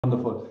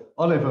Wonderful.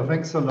 Oliver,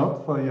 thanks a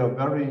lot for your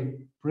very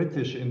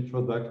British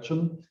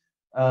introduction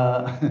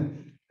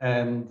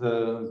and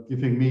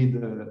giving me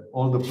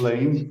all the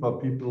blame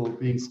for people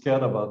being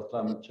scared about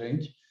climate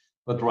change,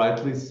 but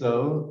rightly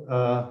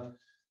so.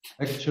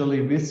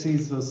 Actually, this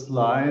is a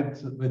slide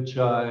which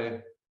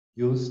I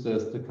used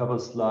as the cover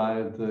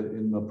slide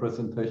in a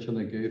presentation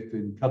I gave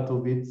in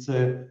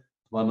Katowice,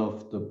 one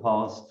of the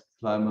past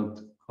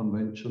climate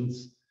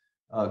conventions,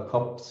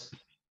 COPs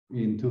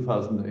in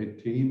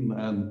 2018,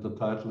 and the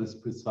title is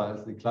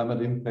precisely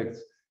Climate Impacts.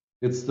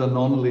 It's the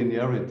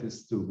non-linearity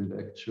stupid,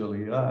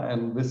 actually.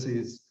 And this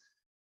is,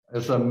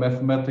 as a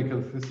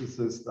mathematical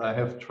physicist, I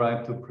have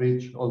tried to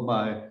preach all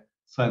my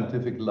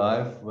scientific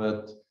life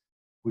that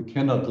we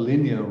cannot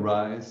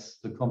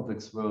linearize the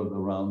complex world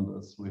around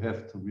us. We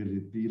have to really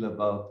deal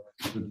about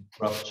the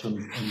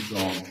disruptions and so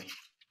on.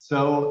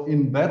 So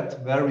in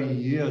that very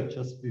year,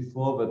 just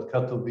before that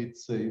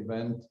Katowice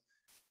event,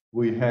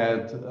 we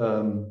had,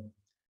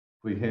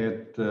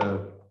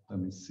 let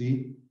me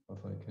see if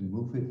I can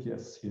move it.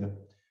 Yes, here.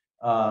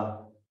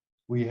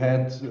 We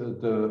had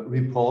the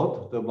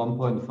report, the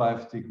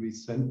 1.5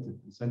 degrees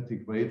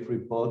centigrade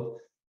report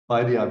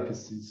by the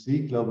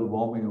IPCC, global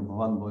warming of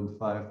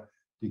 1.5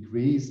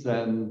 degrees.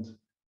 And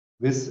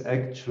this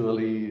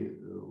actually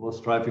was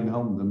driving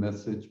home the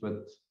message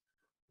that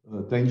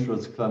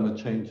dangerous climate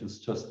change is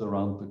just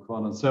around the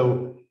corner.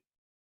 So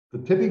the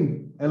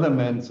tipping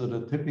elements or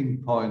the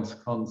tipping points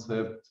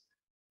concept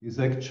is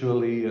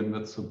actually, and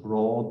that's a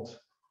broad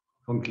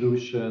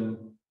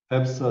conclusion,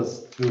 helps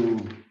us to,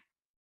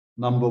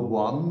 number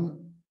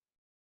one,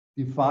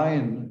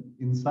 define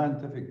in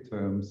scientific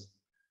terms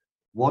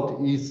what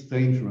is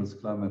dangerous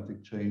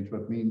climatic change.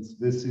 That means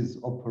this is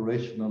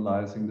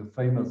operationalizing the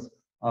famous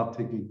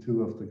Article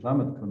 2 of the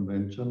Climate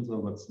Convention.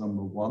 So that's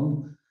number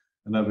one,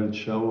 and I will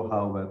show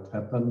how that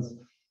happens.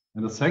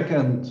 And the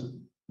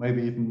second,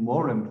 maybe even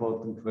more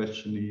important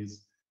question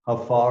is, how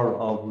far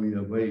are we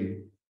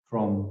away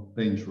from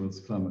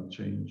dangerous climate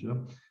change?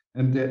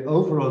 And the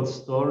overall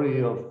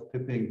story of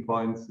tipping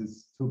points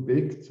is too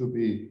big to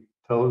be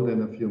told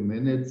in a few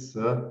minutes.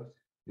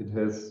 It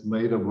has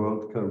made a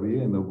world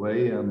career in a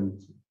way,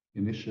 and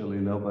initially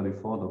nobody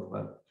thought of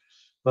that.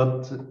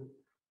 But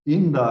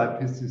in the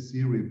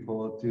IPCC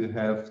report, you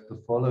have the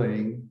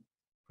following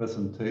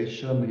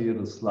presentation here,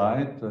 the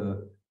slide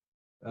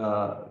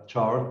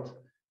chart,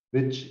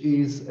 which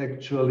is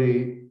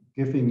actually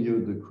giving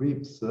you the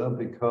creeps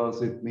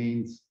because it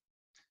means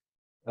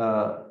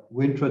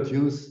we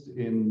introduced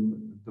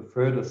in the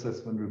third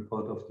assessment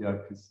report of the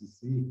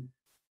IPCC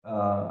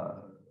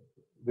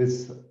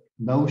this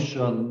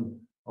notion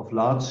of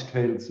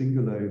large-scale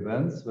singular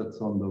events, that's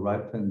on the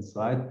right-hand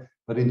side.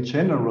 But in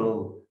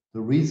general, the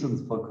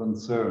reasons for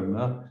concern,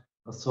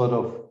 a sort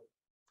of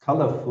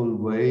colorful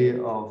way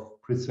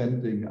of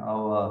presenting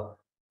our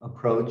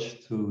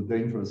approach to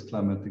dangerous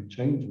climatic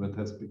change that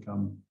has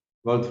become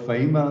world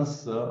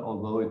famous,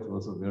 although it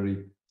was a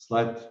very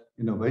slight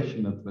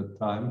innovation at that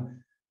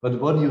time. But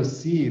what you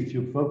see if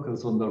you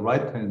focus on the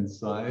right-hand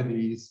side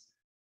is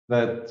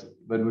that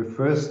when we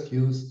first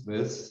used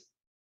this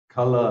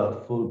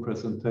colorful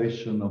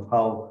presentation of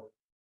how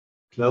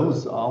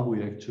close are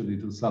we actually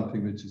to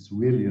something which is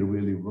really,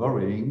 really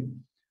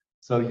worrying.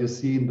 So you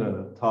see in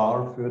the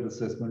TAR third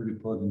assessment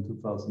report in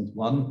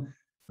 2001,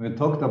 when we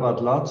talked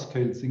about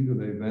large-scale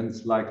singular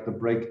events like the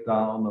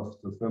breakdown of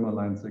the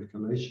thermaline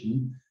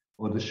circulation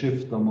or the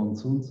shift of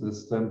monsoon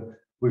system,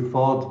 we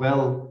thought,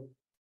 well,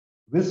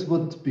 this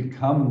would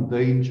become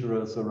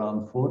dangerous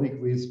around 4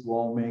 degrees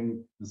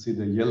warming. You see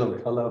the yellow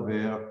color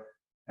there.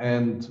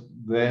 And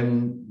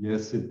then,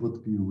 yes, it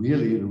would be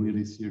really,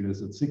 really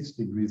serious at 6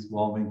 degrees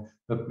warming.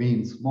 That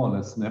means more or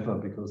less never,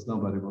 because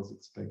nobody was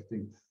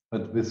expecting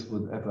that this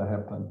would ever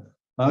happen.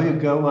 Now you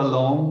go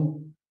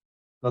along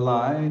the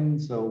line.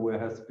 So there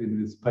has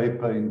been this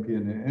paper in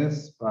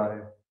PNAS by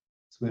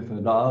Smith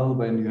et al.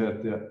 When you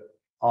have the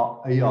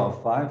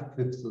AR5,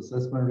 fifth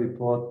assessment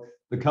report,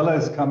 the color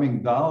is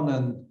coming down,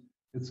 and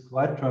it's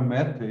quite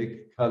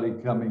dramatic, color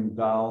coming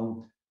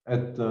down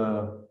at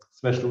the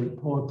special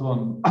report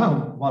on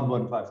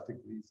 1.5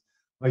 degrees,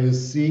 where you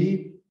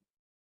see,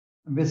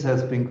 and this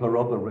has been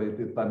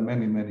corroborated by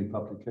many, many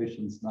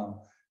publications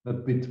now,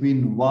 that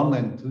between 1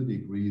 and 2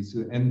 degrees,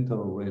 you enter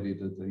already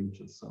the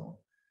danger zone,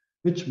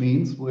 which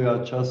means we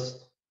are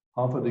just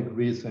half a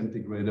degree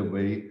centigrade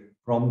away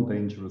from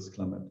dangerous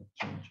climatic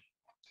change.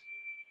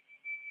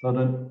 So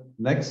the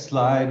next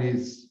slide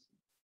is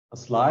a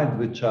slide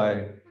which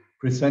I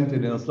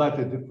presented in a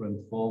slightly different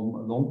form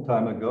a long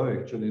time ago,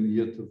 actually in the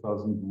year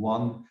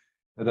 2001,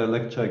 at a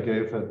lecture I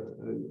gave at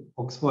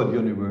Oxford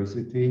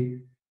University,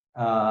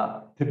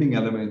 tipping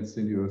elements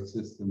in the Earth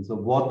system. So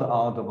what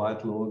are the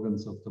vital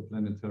organs of the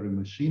planetary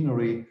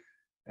machinery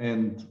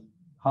and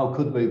how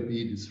could they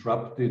be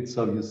disrupted?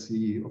 So you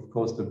see, of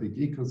course, the big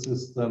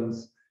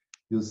ecosystems,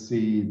 you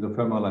see the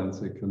thermaline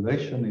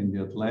circulation in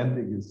the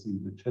Atlantic, you see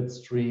the jet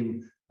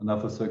stream,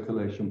 another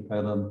circulation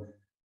pattern,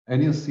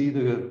 and you see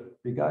the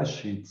big ice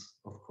sheets,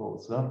 of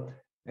course.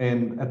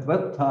 And at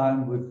that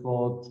time, we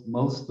thought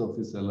most of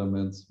these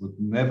elements would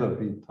never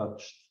be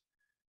touched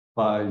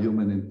by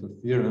human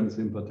interference,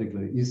 in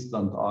particular East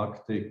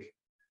Antarctic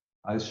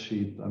ice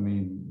sheet. I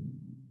mean,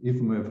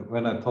 even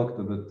when I talked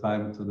at the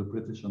time to the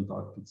British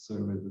Antarctic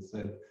Survey, they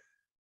said,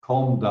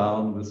 calm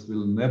down, this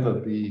will never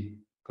be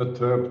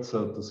perturbed,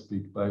 so to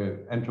speak, by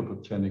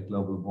anthropogenic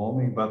global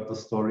warming. But the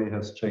story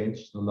has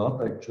changed a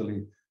lot,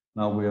 actually.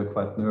 Now we are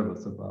quite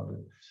nervous about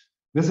it.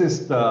 This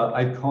is the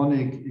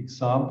iconic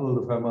example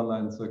of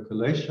thermaline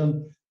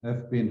circulation. There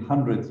have been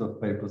hundreds of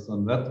papers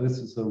on that. This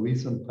is a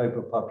recent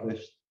paper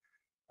published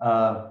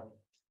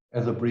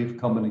as a brief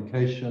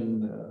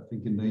communication, I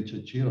think in Nature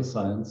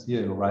Geoscience,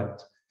 yeah,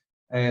 right.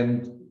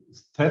 And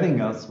it's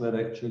telling us that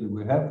actually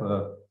we have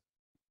a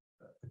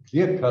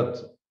clear-cut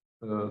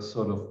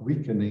sort of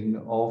weakening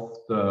of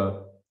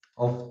the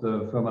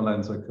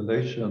thermaline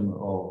circulation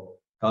or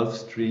Gulf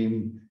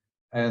Stream.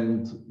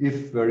 And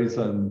if there is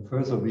a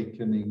further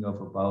weakening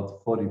of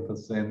about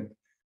 40%,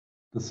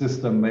 the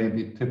system may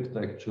be tipped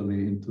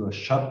actually into a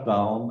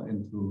shutdown,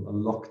 into a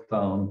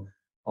lockdown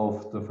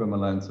of the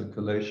thermaline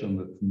circulation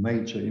with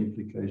major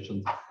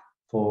implications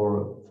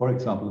for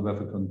example,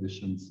 weather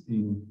conditions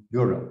in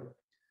Europe.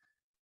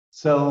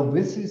 So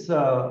this is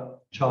a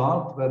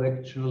chart that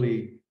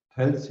actually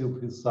tells you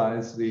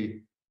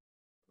precisely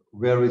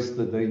where is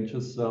the danger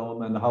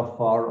zone and how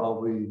far are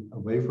we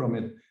away from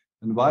it,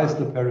 and why is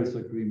the Paris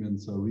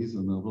Agreement so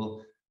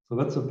reasonable. So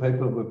that's a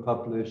paper we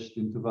published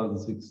in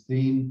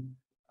 2016.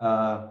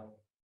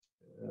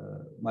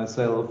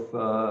 Myself,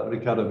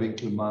 Ricardo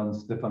Winkelmann,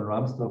 Stefan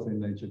Ramsdorff in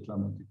Nature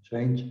Climatic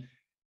Change.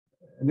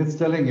 And it's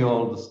telling you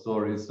all the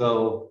story.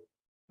 So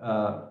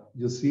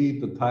you see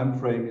the time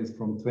frame is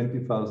from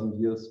 20,000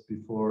 years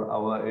before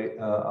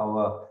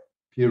our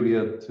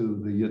period to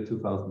the year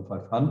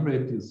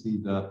 2500. You see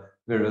the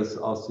various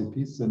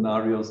RCP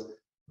scenarios,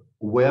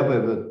 where they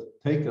would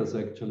take us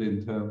actually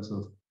in terms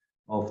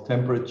of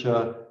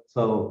temperature.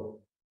 So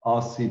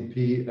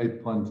RCP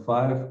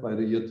 8.5 by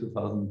the year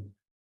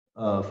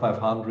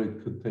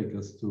 2500 could take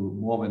us to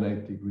more than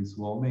 8 degrees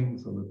warming.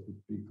 So that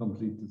would be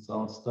complete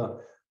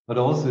disaster. But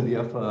also the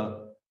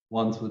other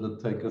ones would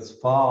take us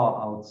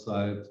far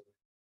outside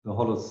the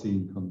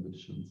Holocene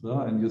conditions.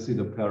 And you see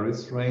the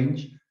Paris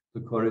range,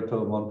 the corridor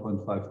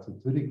 1.5 to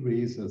 2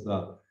 degrees as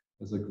a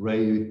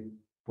gray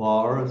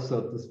bar,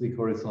 so to speak,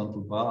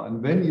 horizontal bar.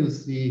 And when you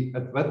see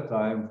at that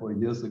time, 4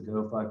 years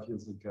ago, 5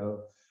 years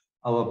ago,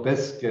 our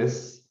best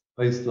guess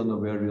based on the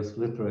various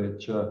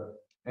literature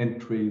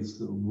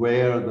entries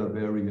where the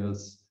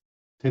various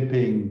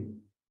tipping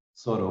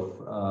sort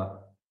of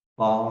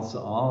bars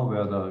are,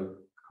 where the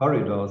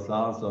corridors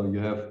are. So you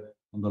have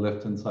on the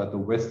left-hand side the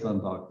West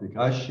Antarctic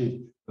ice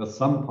sheet, where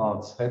some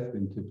parts have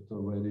been tipped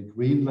already.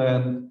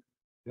 Greenland,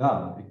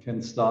 yeah, it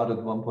can start at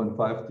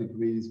 1.5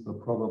 degrees,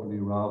 but probably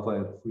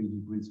rather at 3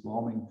 degrees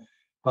warming.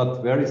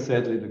 But very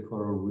sadly, the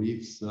coral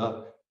reefs,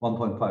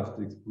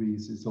 1.5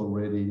 degrees is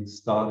already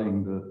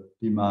starting the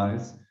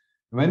demise.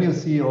 When you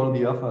see all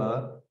the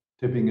other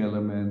tipping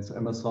elements,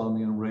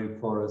 Amazonian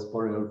rainforest,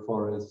 boreal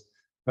forest,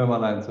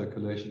 thermaline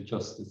circulation,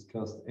 just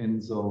discussed,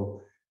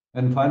 ENSO,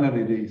 and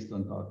finally the East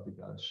Antarctic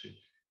ice sheet.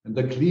 And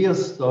the clear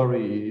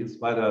story is,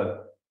 by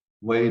the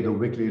way the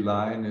wiggly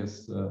line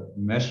is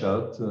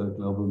measured,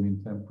 global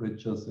mean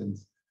temperature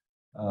since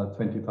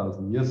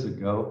 20,000 years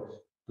ago.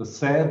 The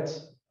sad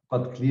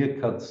but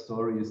clear-cut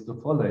story is the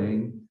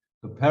following.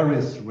 The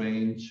Paris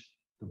range,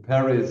 the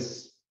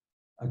Paris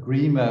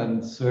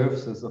Agreement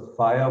serves as a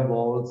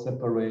firewall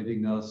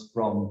separating us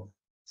from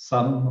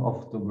some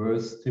of the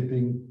worst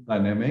tipping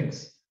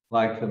dynamics,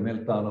 like the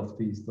meltdown of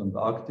the East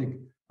Antarctic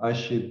ice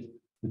sheet,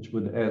 which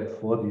would add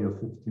 40 or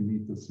 50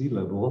 meters sea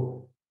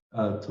level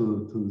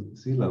to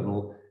sea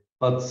level.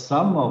 But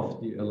some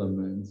of the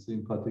elements,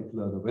 in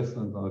particular the West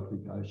Antarctic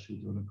ice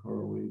sheet or the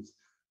coral reefs,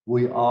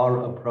 we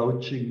are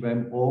approaching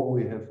them, or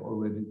we have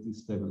already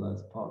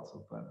destabilized parts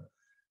of them.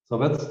 So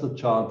that's the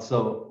chart.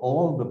 So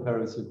all the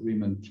Paris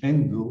Agreement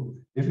can do,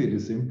 if it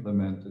is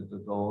implemented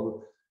at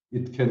all,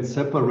 it can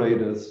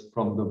separate us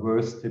from the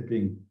worst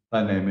tipping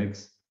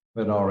dynamics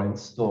that are in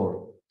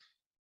store.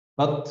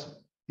 But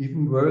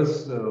even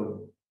worse,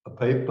 a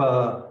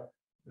paper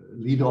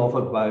lead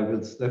authored by Will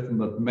Steffen,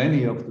 but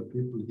many of the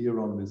people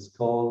here on this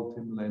call,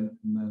 Tim Lenton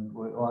and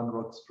Owen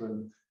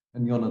Rockström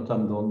and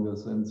Jonathan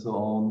Donges and so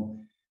on,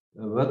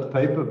 that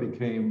paper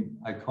became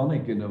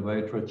iconic in a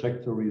way,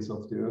 Trajectories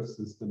of the Earth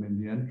System in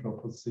the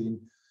Anthropocene,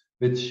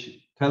 which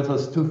tells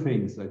us two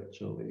things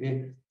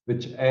actually,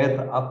 which add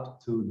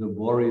up to the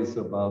worries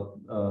about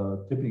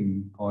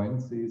tipping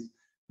points, is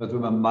that there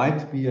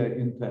might be an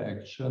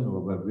interaction,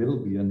 or there will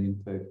be an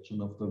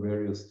interaction of the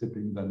various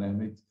tipping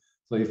dynamics.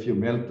 So if you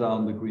melt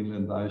down the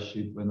Greenland ice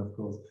sheet, then of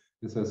course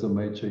this has a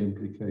major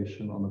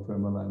implication on the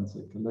thermaline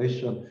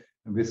circulation,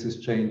 and this is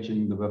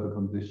changing the weather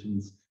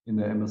conditions in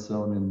the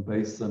Amazonian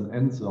basin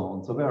and so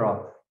on. So there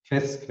are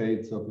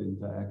cascades of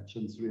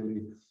interactions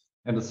really.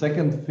 And the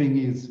second thing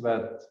is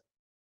that,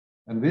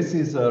 and this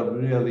is a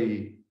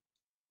really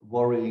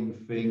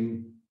worrying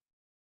thing,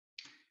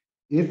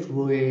 if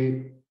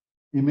we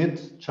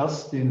emit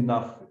just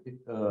enough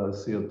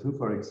CO2,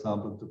 for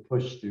example, to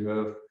push the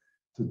Earth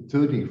to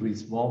 2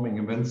 degrees warming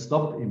and then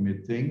stop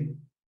emitting,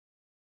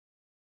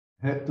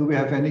 do we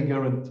have any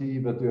guarantee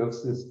that the Earth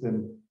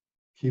system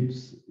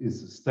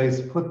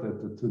stays put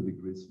at the 2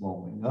 degrees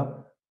warming?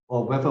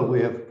 Or whether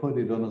we have put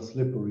it on a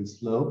slippery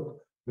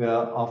slope where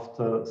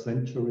after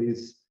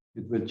centuries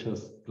it will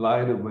just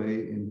glide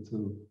away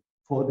into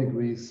 4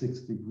 degrees, 6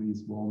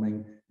 degrees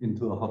warming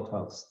into a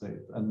hothouse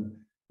state. And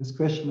this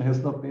question has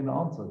not been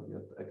answered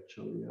yet,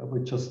 actually.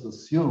 We just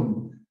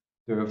assume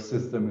the Earth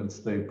system will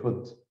stay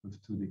put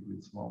with 2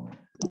 degrees warming.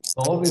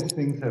 So all these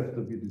things have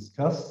to be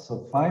discussed.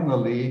 So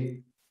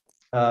finally,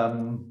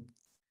 how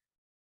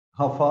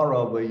far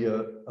are we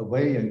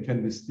away and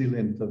can we still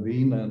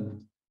intervene?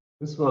 And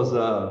this was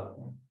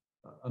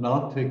an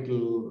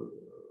article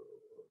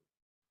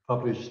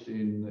published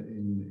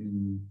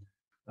in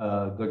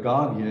The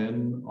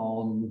Guardian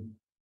on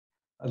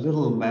a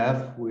little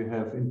math we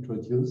have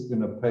introduced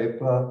in a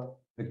paper,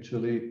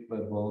 actually,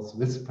 that was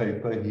this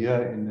paper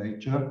here in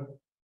Nature,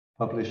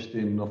 published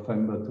in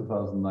November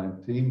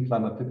 2019,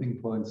 Climate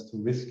Tipping Points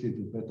Too Risky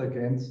to Bet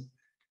Against.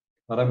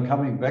 But I'm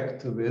coming back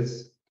to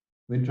this.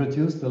 We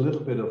introduced a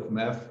little bit of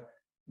math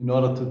in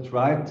order to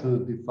try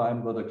to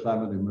define what a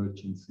climate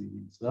emergency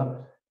is.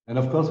 And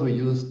of course, we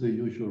use the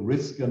usual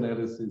risk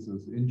analysis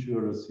as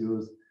insurers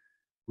use.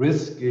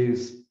 Risk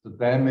is the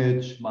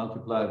damage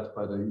multiplied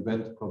by the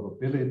event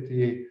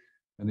probability.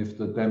 And if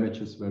the damage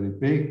is very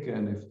big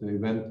and if the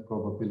event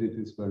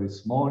probability is very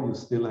small, you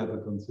still have a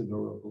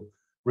considerable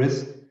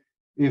risk.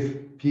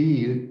 If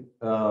P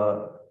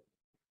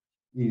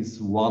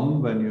is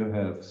 1, when you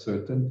have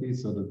certainty,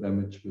 so the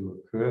damage will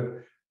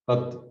occur.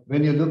 But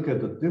when you look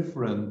at the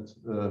different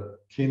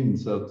kin,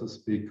 so to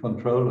speak,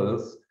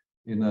 controllers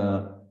in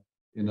a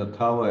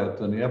tower at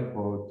an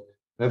airport,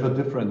 they have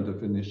a different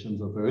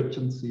definitions of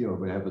urgency, or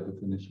we have a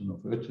definition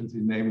of urgency,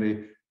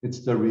 namely, it's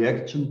the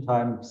reaction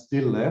time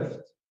still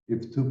left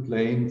if 2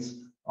 planes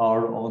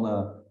are on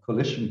a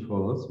collision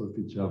course with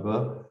each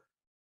other.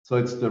 So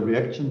it's the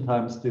reaction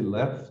time still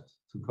left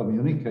to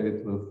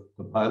communicate with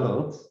the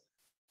pilots,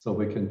 so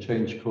we can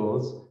change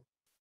course,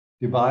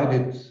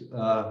 divided,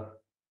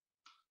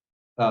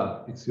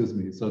 excuse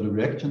me, so the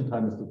reaction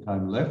time is the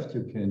time left,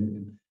 you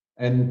can,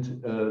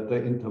 and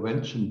the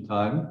intervention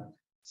time.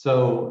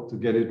 So to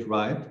get it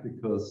right,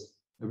 because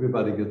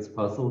everybody gets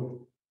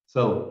puzzled.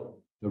 So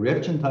the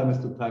reaction time is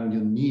the time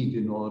you need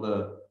in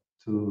order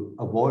to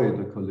avoid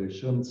a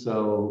collision.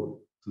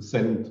 So to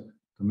send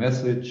the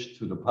message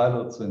to the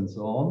pilots and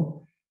so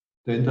on.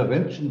 The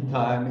intervention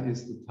time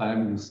is the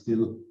time you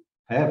still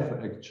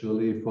have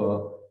actually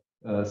for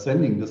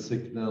sending the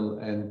signal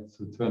and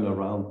to turn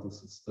around the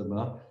system.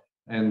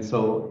 And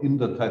so in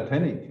the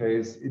Titanic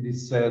case, it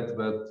is said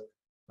that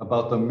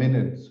about a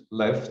minute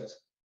left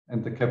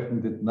and the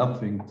captain did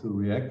nothing to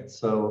react.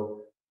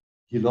 So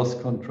he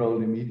lost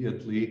control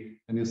immediately.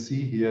 And you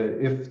see here,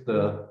 if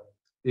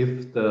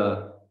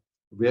the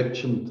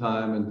reaction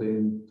time and the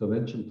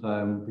intervention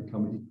time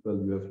become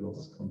equal, you have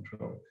lost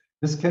control.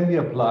 This can be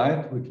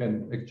applied. We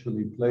can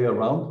actually play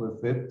around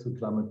with it to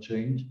climate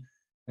change.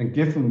 And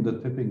given the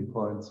tipping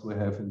points we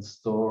have in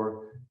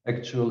store,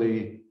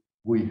 actually,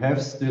 we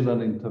have still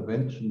an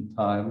intervention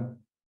time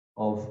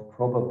of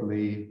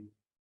probably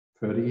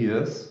 30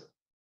 years,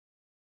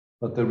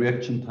 but the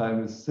reaction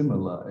time is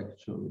similar,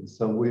 actually.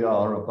 So we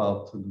are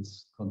about to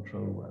lose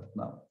control right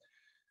now.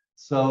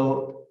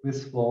 So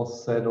this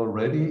was said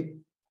already.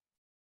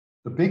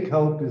 The big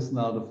hope is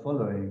now the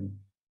following.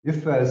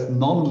 If there is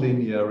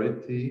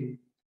non-linearity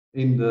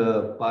in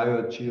the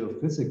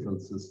biogeophysical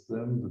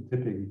system, the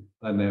tipping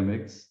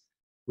dynamics,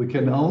 we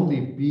can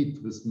only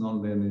beat this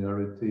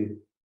non-linearity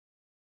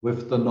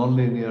with the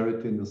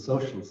non-linearity in the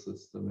social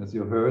system. As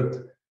you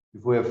heard,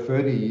 if we have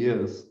 30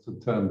 years to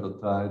turn the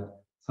tide,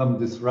 some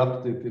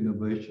disruptive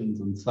innovations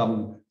and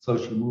some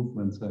social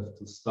movements have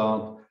to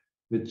start,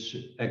 which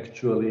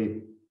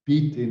actually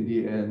beat in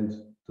the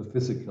end the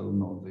physical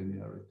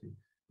non-linearity.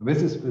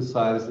 This is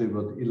precisely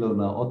what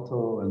Ilona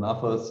Otto and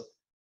others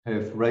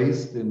have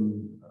raised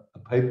in a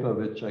paper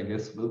which I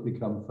guess will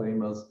become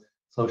famous,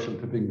 Social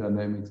Tipping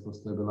Dynamics for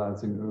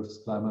Stabilizing Earth's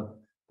Climate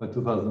by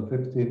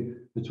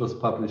 2015, which was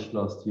published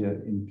last year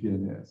in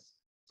PNAS.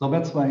 So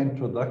that's my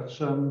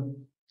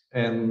introduction.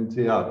 And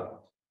yeah,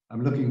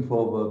 I'm looking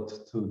forward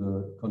to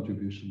the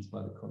contributions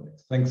by the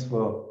colleagues. Thanks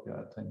for your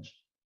attention.